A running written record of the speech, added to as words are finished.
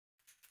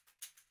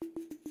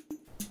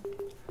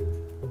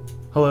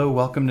Hello,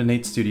 welcome to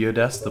Nate's Studio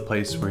Desk, the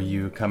place where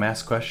you come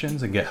ask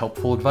questions and get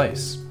helpful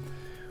advice.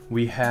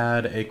 We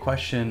had a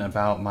question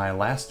about my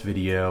last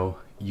video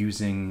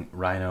using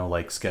Rhino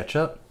like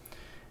SketchUp,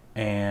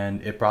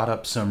 and it brought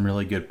up some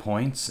really good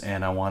points,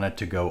 and I wanted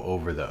to go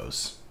over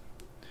those.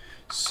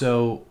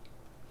 So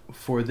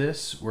for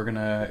this, we're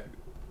gonna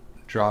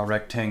draw a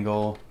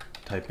rectangle,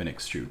 type in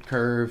extrude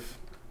curve,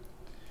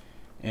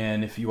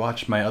 and if you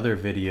watched my other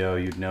video,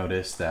 you'd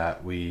notice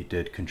that we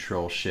did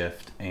Control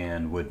Shift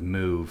and would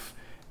move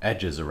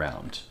edges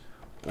around,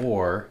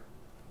 or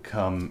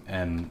come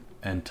and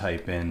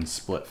type in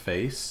split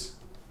face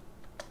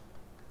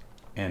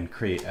and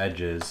create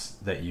edges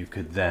that you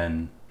could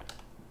then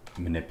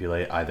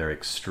manipulate, either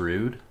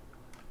extrude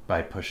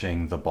by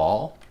pushing the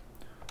ball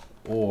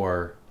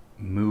or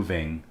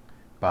moving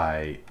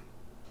by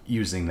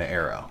using the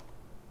arrow.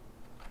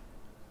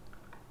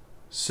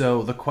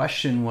 So the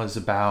question was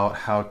about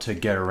how to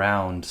get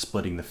around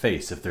splitting the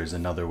face, if there's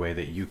another way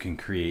that you can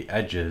create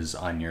edges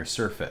on your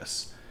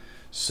surface.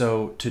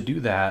 So to do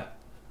that,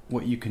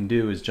 what you can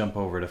do is jump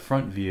over to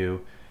front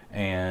view,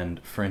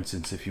 and for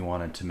instance, if you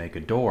wanted to make a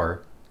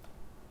door,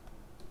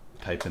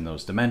 type in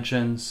those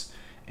dimensions,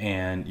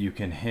 and you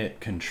can hit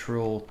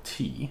Control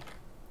T,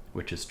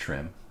 which is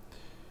trim,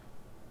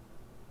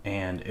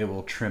 and it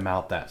will trim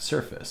out that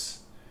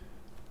surface.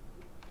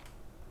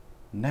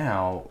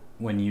 Now,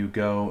 when you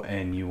go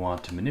and you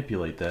want to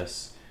manipulate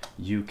this,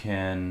 you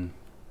can,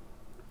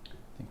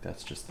 I think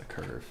that's just the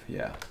curve,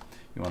 yeah.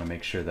 You want to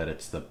make sure that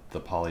it's the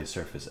poly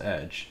surface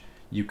edge.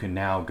 You can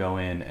now go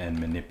in and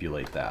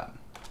manipulate that.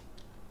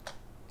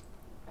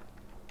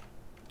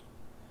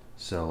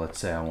 So let's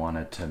say I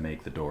wanted to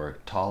make the door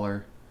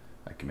taller.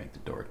 I can make the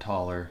door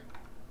taller.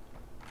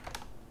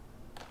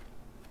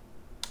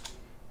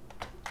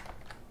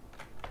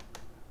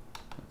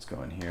 Let's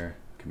go in here,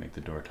 I can make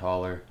the door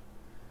taller.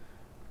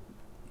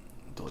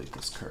 Delete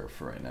this curve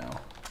for right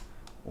now.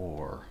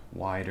 Or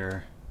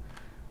wider.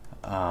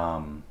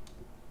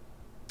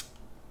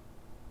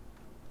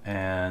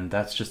 And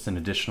that's just an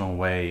additional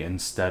way,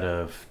 instead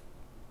of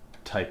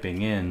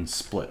typing in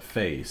split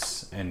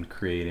face and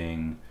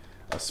creating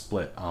a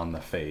split on the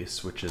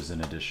face, which is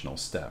an additional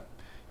step.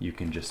 You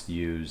can just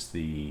use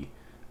the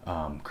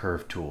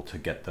curve tool to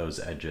get those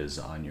edges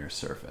on your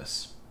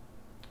surface.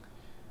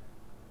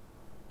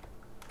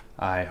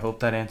 I hope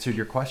that answered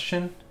your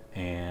question,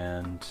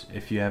 and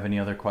if you have any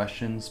other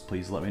questions,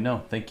 please let me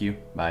know. Thank you.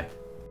 Bye.